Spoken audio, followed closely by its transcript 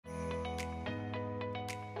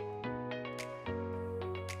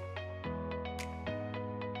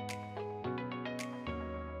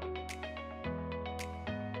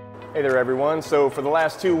Hey there everyone. So for the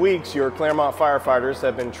last 2 weeks, your Clermont firefighters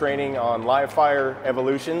have been training on live fire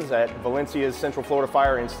evolutions at Valencia's Central Florida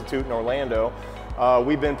Fire Institute in Orlando.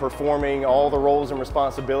 We've been performing all the roles and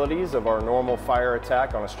responsibilities of our normal fire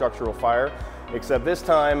attack on a structural fire, except this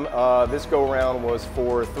time, this go-around was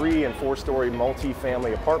for 3- and 4-story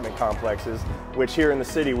multi-family apartment complexes, which here in the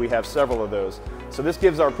city we have several of those. So this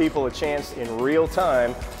gives our people a chance in real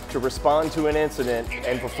time to respond to an incident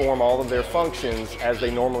and perform all of their functions as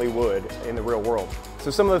they normally would in the real world.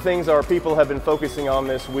 So some of the things our people have been focusing on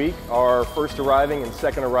this week are first arriving and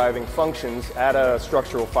second arriving functions at a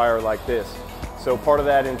structural fire like this. So part of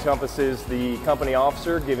that encompasses the company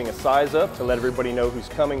officer giving a size up to let everybody know who's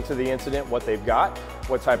coming to the incident, what they've got,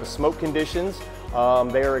 what type of smoke conditions.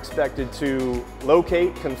 They are expected to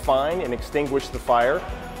locate, confine, and extinguish the fire.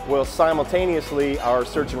 Well, simultaneously, our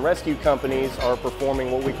search and rescue companies are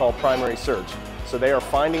performing what we call primary search. So they are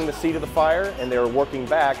finding the seat of the fire and they are working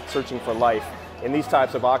back, searching for life. In these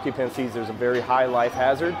types of occupancies, there's a very high life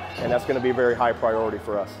hazard, and that's going to be a very high priority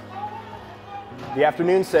for us. The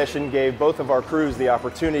afternoon session gave both of our crews the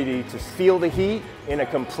opportunity to feel the heat in a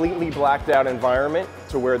completely blacked out environment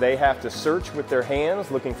to where they have to search with their hands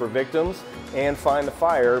looking for victims and find the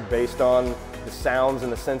fire based on the sounds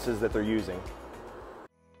and the senses that they're using.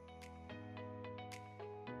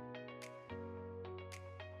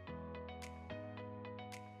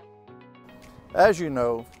 As you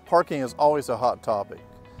know, parking is always a hot topic.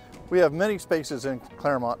 We have many spaces in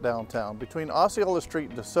Clermont downtown. Between Osceola Street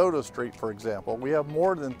and DeSoto Street, for example, we have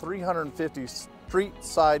more than 350 street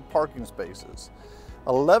side parking spaces.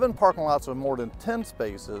 11 parking lots with more than 10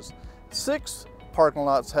 spaces, 6 parking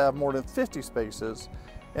lots have more than 50 spaces,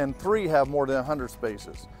 and 3 have more than 100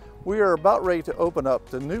 spaces. We are about ready to open up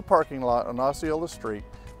the new parking lot on Osceola Street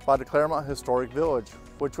by the Clermont Historic Village,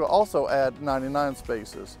 which will also add 99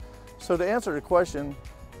 spaces. So to answer the question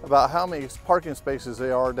about how many parking spaces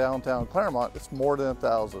there are downtown Clermont, it's more than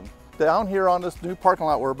 1,000. Down here on this new parking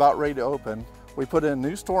lot we're about ready to open, we put in a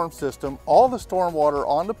new storm system. All the storm water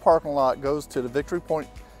on the parking lot goes to the Victory Point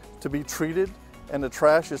to be treated, and the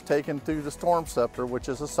trash is taken through the storm scepter, which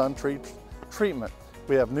is a sun treatment.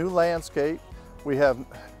 We have new landscape. We have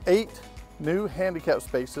 8 new handicap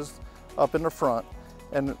spaces up in the front,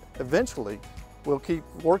 and eventually we'll keep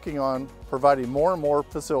working on providing more and more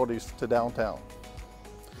facilities to downtown.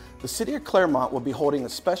 The City of Clermont will be holding a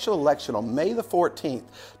special election on May the 14th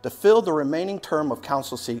to fill the remaining term of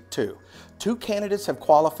Council Seat 2. 2 candidates have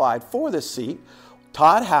qualified for this seat,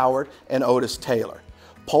 Todd Howard and Otis Taylor.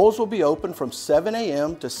 Polls will be open from 7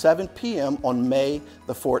 a.m. to 7 p.m. on May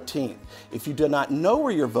the 14th. If you do not know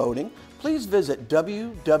where you're voting, please visit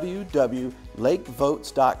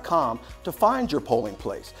www.lakevotes.com to find your polling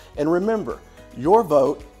place. And remember, your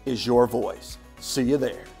vote is your voice. See you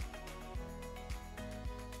there.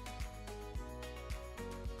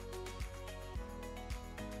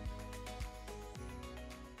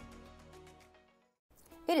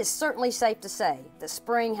 It is certainly safe to say that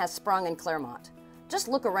spring has sprung in Clermont. Just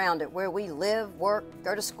look around at where we live, work,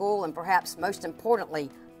 go to school, and perhaps most importantly,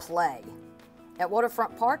 play. At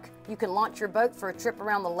Waterfront Park, you can launch your boat for a trip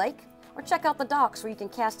around the lake, or check out the docks where you can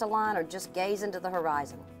cast a line or just gaze into the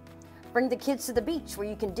horizon. Bring the kids to the beach where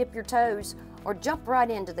you can dip your toes or jump right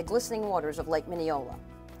into the glistening waters of Lake Minneola.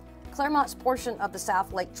 Clermont's portion of the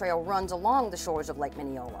South Lake Trail runs along the shores of Lake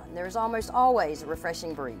Minneola, and there is almost always a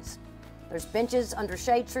refreshing breeze. There's benches under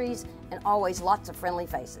shade trees and always lots of friendly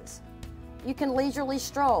faces. You can leisurely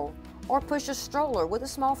stroll or push a stroller with a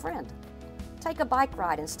small friend. Take a bike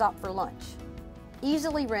ride and stop for lunch.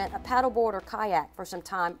 Easily rent a paddleboard or kayak for some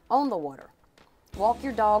time on the water. Walk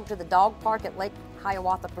your dog to the dog park at Lake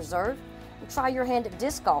Hiawatha Preserve and try your hand at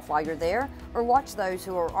disc golf while you're there, or watch those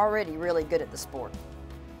who are already really good at the sport.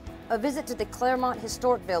 A visit to the Clermont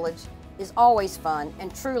Historic Village is always fun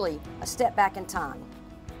and truly a step back in time.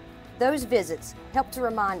 Those visits help to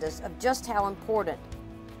remind us of just how important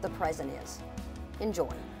the present is. Enjoy.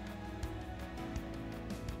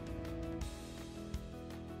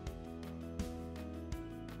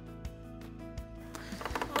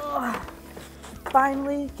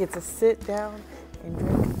 Finally get to sit down and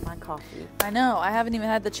drink my coffee. I know, I haven't even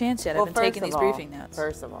had the chance yet. I've been taking these briefing notes.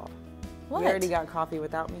 First of all, what? You already got coffee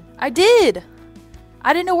without me? I did.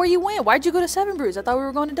 I didn't know where you went. Why'd you go to Seven Brews? I thought we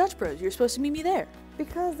were going to Dutch Bros. You were supposed to meet me there.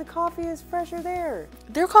 Because the coffee is fresher there.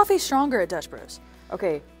 Their coffee's stronger at Dutch Bros.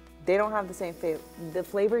 Okay, they don't have the same flavor. The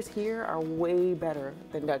flavors here are way better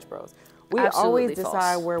than Dutch Bros. We Absolutely always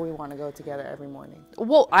decide where we want to go together every morning.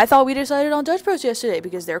 Well, I thought we decided on Dutch Bros yesterday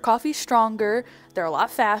because their coffee's stronger, they're a lot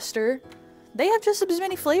faster. They have just as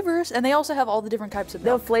many flavors, and they also have all the different types of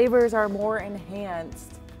milk. The flavors are more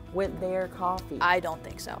enhanced with their coffee. I don't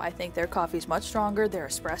think so. I think their coffee's much stronger. Their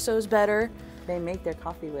espresso's better. They make their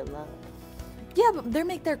coffee with love. Yeah, but they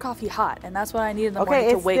make their coffee hot, and that's what I need in the Okay, morning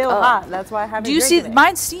to it's wake still up. hot. That's why I haven't. Do you see? drinking it.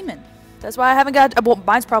 Mine's steaming. That's why I haven't got. Well,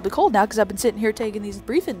 mine's probably cold now because I've been sitting here taking these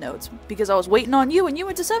briefing notes because I was waiting on you, and you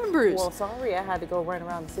went to 7 Brews. Well, sorry, I had to go run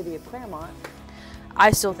around the city of Clermont.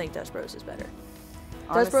 I still think Dutch Bros is better.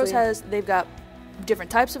 Dutch Bros Honestly, they've got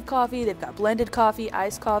different types of coffee. They've got blended coffee,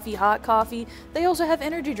 iced coffee, hot coffee. They also have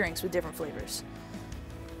energy drinks with different flavors.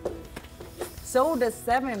 So does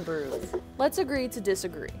 7 Brews. Let's agree to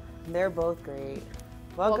disagree. They're both great.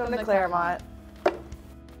 Welcome to Clermont.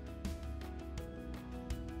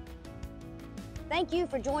 Thank you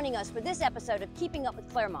for joining us for this episode of Keeping Up with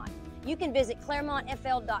Clermont. You can visit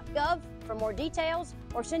clermontfl.gov for more details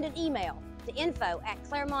or send an email to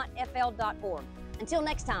info@clermontfl.org. Until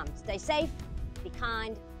next time, stay safe, be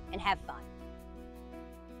kind, and have fun.